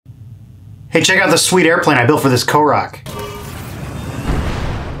Hey, check out the sweet airplane I built for this Korok.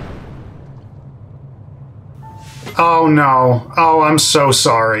 Oh no. Oh, I'm so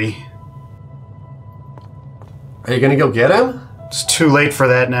sorry. Are you gonna go get him? It's too late for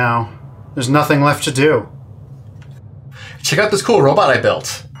that now. There's nothing left to do. Check out this cool robot I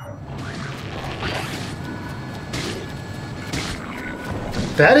built.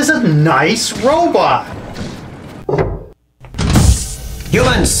 That is a nice robot!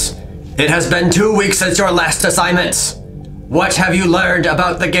 Humans! It has been 2 weeks since your last assignment. What have you learned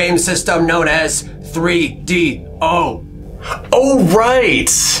about the game system known as 3DO? Oh,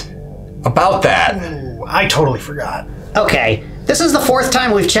 right! About that. Ooh, I totally forgot. Okay, this is the 4th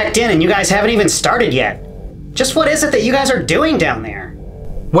time we've checked in and you guys haven't even started yet. Just what is it that you guys are doing down there?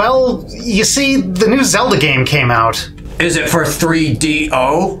 Well, you see, the new Zelda game came out. Is it for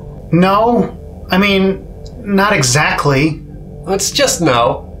 3DO? No. I mean, not exactly. It's just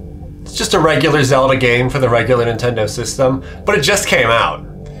no. It's just a regular Zelda game for the regular Nintendo system, but it just came out.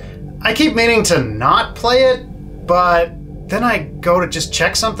 I keep meaning to not play it, but then I go to just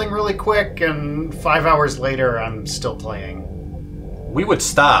check something really quick, and 5 hours later, I'm still playing. We would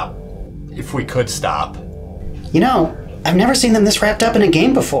stop. If we could stop. You know, I've never seen them this wrapped up in a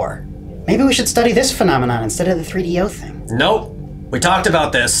game before. Maybe we should study this phenomenon instead of the 3DO thing. Nope. We talked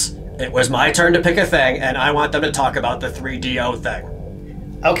about this. It was my turn to pick a thing, and I want them to talk about the 3DO thing.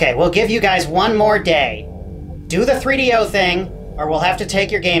 Okay, we'll give you guys one more day. Do the 3DO thing, or we'll have to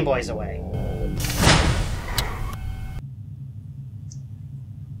take your Game Boys away.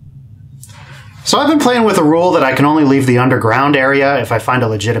 So I've been playing with a rule that I can only leave the underground area if I find a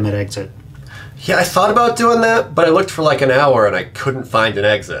legitimate exit. Yeah, I thought about doing that, but I looked for like an hour and I couldn't find an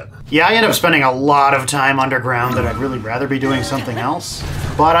exit. Yeah, I end up spending a lot of time underground that I'd really rather be doing something else.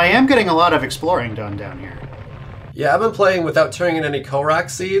 But I am getting a lot of exploring done down here. Yeah, I've been playing without turning in any Korok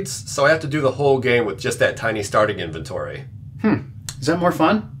seeds, so I have to do the whole game with just that tiny starting inventory. Is that more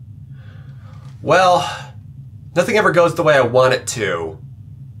fun? Well, nothing ever goes the way I want it to.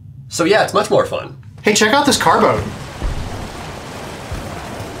 So yeah, it's much more fun. Hey, check out this car boat.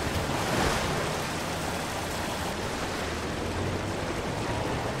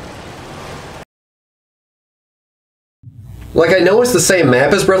 Like, I know it's the same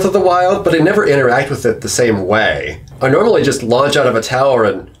map as Breath of the Wild, but I never interact with it the same way. I normally just launch out of a tower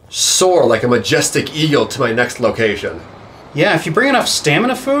and soar like a majestic eagle to my next location. Yeah, if you bring enough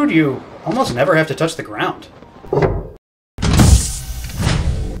stamina food, you almost never have to touch the ground.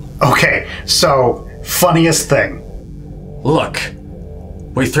 Okay, so, funniest thing. Look,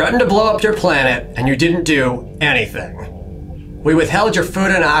 we threatened to blow up your planet, and you didn't do anything. We withheld your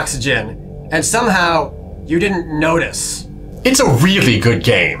food and oxygen, and somehow you didn't notice. It's a really good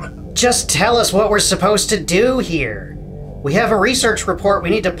game. Just tell us what we're supposed to do here. We have a research report we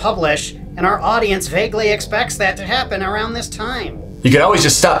need to publish, and our audience vaguely expects that to happen around this time. You could always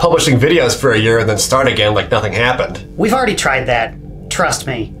just stop publishing videos for a year and then start again like nothing happened. We've already tried that. Trust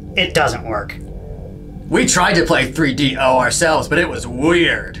me, it doesn't work. We tried to play 3DO ourselves, but it was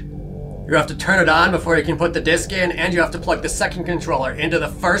weird. You have to turn it on before you can put the disc in, and you have to plug the second controller into the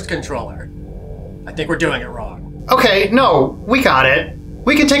first controller. I think we're doing it wrong. Okay, no, we got it.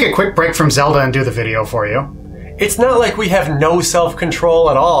 We can take a quick break from Zelda and do the video for you. It's not like we have no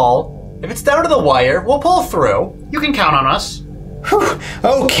self-control at all. If it's down to the wire, we'll pull through. You can count on us. Whew.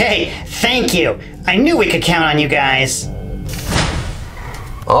 Okay, thank you. I knew we could count on you guys.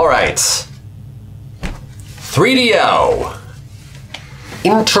 All right. 3DO.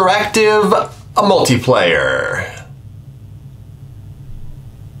 Interactive multiplayer.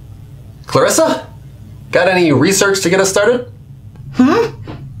 Clarissa? Got any research to get us started?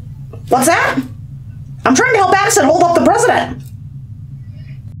 What's that? I'm trying to help Addison hold up the president.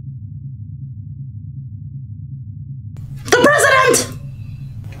 The president!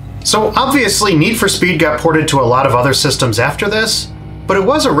 So obviously Need for Speed got ported to a lot of other systems after this, but it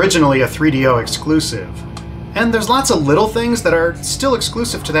was originally a 3DO exclusive. And there's lots of little things that are still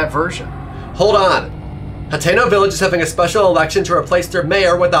exclusive to that version. Hold on. Hateno Village is having a special election to replace their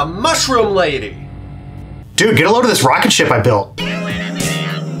mayor with a mushroom lady. Dude, get a load of this rocket ship I built.